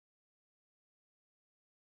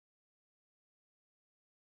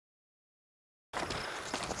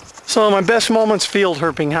So my best moments field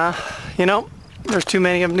herping, huh? You know, there's too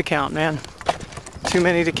many of them to count, man. Too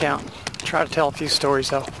many to count. Try to tell a few stories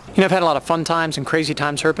though. You know, I've had a lot of fun times and crazy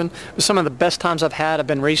times herping, but some of the best times I've had have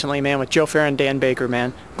been recently, man, with Joe Farah and Dan Baker,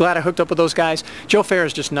 man. Glad I hooked up with those guys. Joe Farah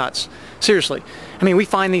is just nuts. Seriously. I mean, we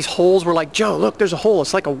find these holes, we're like, Joe, look, there's a hole.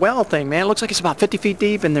 It's like a well thing, man. It looks like it's about 50 feet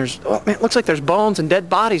deep, and there's, oh man, it looks like there's bones and dead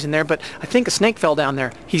bodies in there, but I think a snake fell down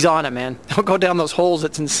there. He's on it, man. Don't go down those holes.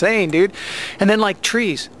 It's insane, dude. And then like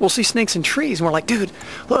trees. We'll see snakes in trees, and we're like, dude,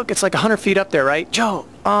 look, it's like 100 feet up there, right? Joe,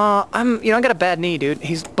 I got a bad knee, dude.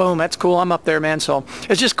 He's, boom, that's cool. I'm up there, man. So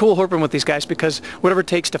it's just cool herping with these guys because whatever it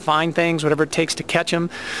takes to find things, whatever it takes to catch them,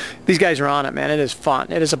 these guys are on it, man. It is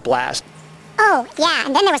fun. It is a blast. Oh, yeah,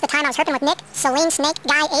 and then there was the time I was herping with Nick, Saline Snake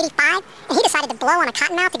Guy 85, and he decided to blow on a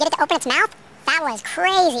cottonmouth to get it to open its mouth. That was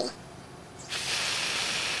crazy.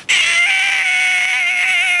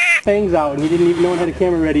 Fangs out, and he didn't even know it had a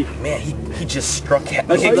camera ready. Man, he just struck at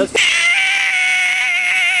me. Okay, let's...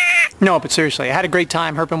 No, but seriously, I had a great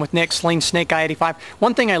time herping with Nick, Saline Snake Guy 85.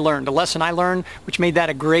 One thing I learned, a lesson I learned, which made that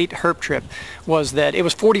a great herp trip, was that it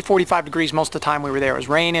was 40, 45 degrees most of the time we were there. It was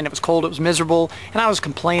raining, it was cold, it was miserable, and I was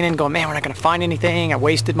complaining, going, man, we're not going to find anything. I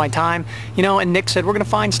wasted my time, you know, and Nick said, we're going to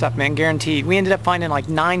find stuff, man, guaranteed. We ended up finding like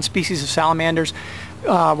 9 species of salamanders,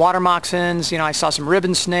 water moccasins, you know, I saw some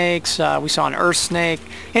ribbon snakes, we saw an earth snake.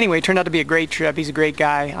 Anyway, it turned out to be a great trip. He's a great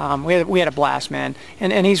guy. We had a blast, man.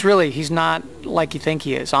 And he's not like you think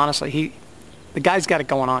he is, honestly. The guy's got it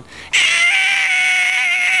going on.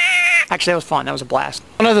 Actually, that was fun. That was a blast.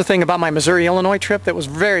 Another thing about my Missouri, Illinois trip that was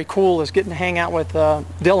very cool is getting to hang out with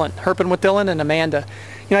Dylan, herping with Dylan and Amanda.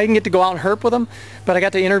 You know, I didn't get to go out and herp with them, but I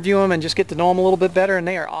got to interview them and just get to know them a little bit better, and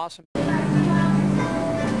they are awesome.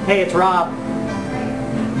 Hey, it's Rob.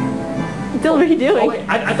 Dylan, what are you doing? Oh, wait,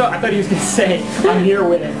 I thought he was going to say, I'm here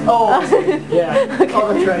with it. Oh, yeah. Okay.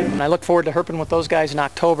 Oh, that's right. And I look forward to herping with those guys in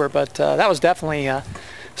October, but that was definitely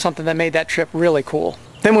something that made that trip really cool.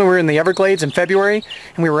 Then we were in the Everglades in February,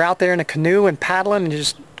 and we were out there in a canoe and paddling and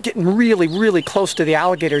just getting really, really close to the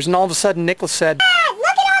alligators, and all of a sudden Nicholas said, Dad, look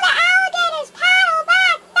at all the alligators! Paddle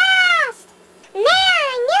back fast! Man,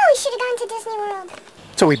 I knew we should have gone to Disney World.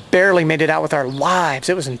 So we barely made it out with our lives.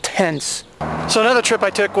 It was intense. So another trip I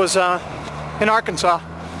took was in Arkansas,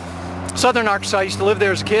 southern Arkansas. I used to live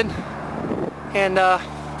there as a kid, and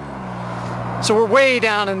so we're way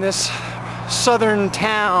down in this southern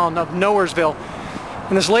town of Nowheresville,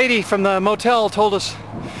 and this lady from the motel told us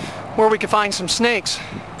where we could find some snakes.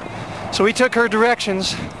 So we took her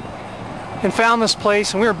directions and found this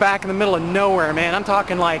place, and we were back in the middle of nowhere, man. I'm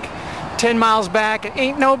talking like 10 miles back, and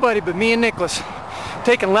ain't nobody but me and Nicholas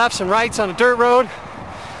taking lefts and rights on a dirt road.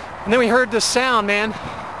 And then we heard this sound, man.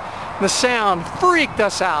 The sound freaked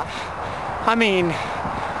us out. I mean,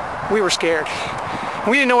 we were scared.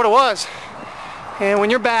 We didn't know what it was. And when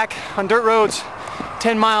you're back on dirt roads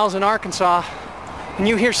 10 miles in Arkansas and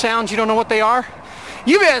you hear sounds you don't know what they are,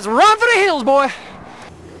 you guys run for the hills, boy.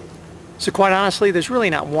 So quite honestly, there's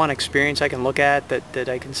really not one experience I can look at that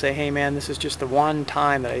I can say, hey man, this is just the one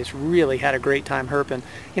time that I just really had a great time herping.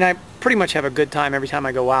 You know, I pretty much have a good time every time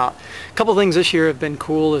I go out. A couple things this year have been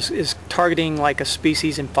cool is targeting like a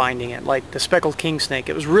species and finding it, like the speckled king snake.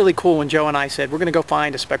 It was really cool when Joe and I said, we're going to go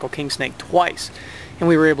find a speckled king snake twice. And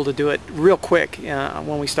we were able to do it real quick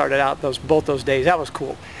when we started out both those days. That was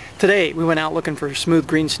cool. Today we went out looking for smooth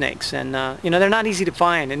green snakes, and you know, they're not easy to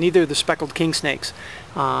find, and neither are the speckled king snakes.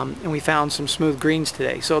 And we found some smooth greens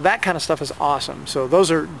today. So that kind of stuff is awesome. So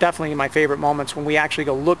those are definitely my favorite moments, when we actually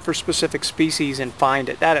go look for specific species and find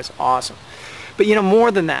it. That is awesome. But you know,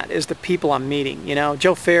 more than that is the people I'm meeting. You know,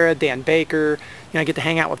 Joe Farah, Dan Baker. You know, I get to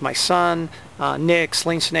hang out with my son, Nick,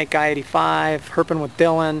 Saline Snake Guy 85, herping with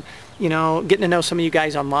Dylan. You know, getting to know some of you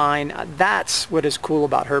guys online. That's what is cool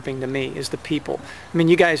about herping to me, is the people. I mean,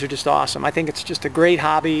 you guys are just awesome. I think it's just a great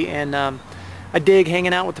hobby, and I dig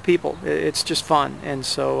hanging out with the people. It's just fun. And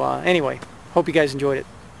so anyway, hope you guys enjoyed it.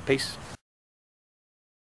 Peace.